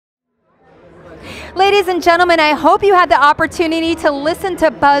Ladies and gentlemen, I hope you had the opportunity to listen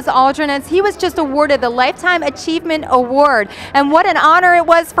to Buzz Aldrin as he was just awarded the Lifetime Achievement Award. And what an honor it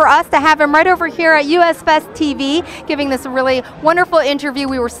was for us to have him right over here at US Fest TV, giving this really wonderful interview.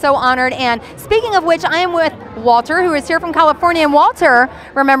 We were so honored. And speaking of which, I am with Walter, who is here from California. And Walter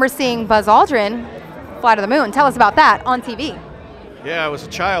remembers seeing Buzz Aldrin fly to the moon. Tell us about that on TV. Yeah, I was a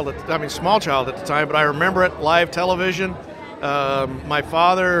child, small child at the time, but I remember it, live television. My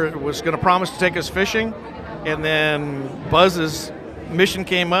father was going to promise to take us fishing, and then Buzz's mission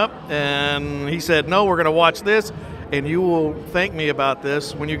came up, and he said, no, we're going to watch this, and you will thank me about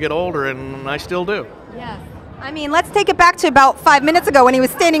this when you get older, and I still do. Yes. I mean, let's take it back to about 5 minutes ago when he was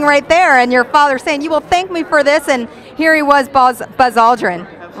standing right there, and your father saying, you will thank me for this, and here he was, Buzz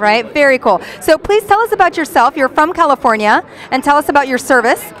Aldrin. Right? Very cool. So please tell us about yourself. You're from California, and tell us about your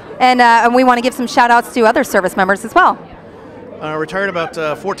service. And we want to give some shout outs to other service members as well. Retired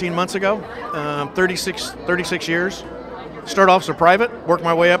about 14 months ago, 36 years. Started off as a private, worked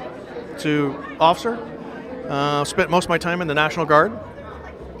my way up to officer. Spent most of my time in the National Guard.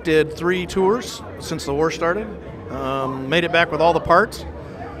 Did 3 tours since the war started. Made it back with all the parts.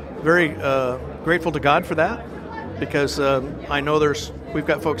 Very grateful to God for that, because I know we've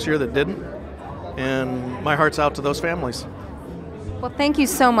got folks here that didn't, and my heart's out to those families. Well, thank you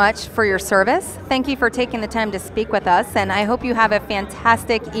so much for your service. Thank you for taking the time to speak with us, and I hope you have a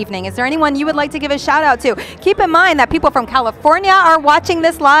fantastic evening. Is there anyone you would like to give a shout out to? Keep in mind that people from California are watching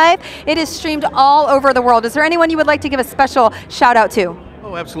this live. It is streamed all over the world. Is there anyone you would like to give a special shout out to?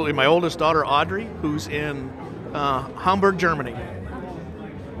 Oh, absolutely. My oldest daughter, Audrey, who's in Hamburg, Germany.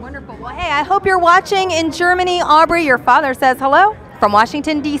 Wonderful. Well, hey, I hope you're watching in Germany. Aubrey, your father says hello from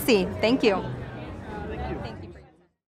Washington, D.C. Thank you.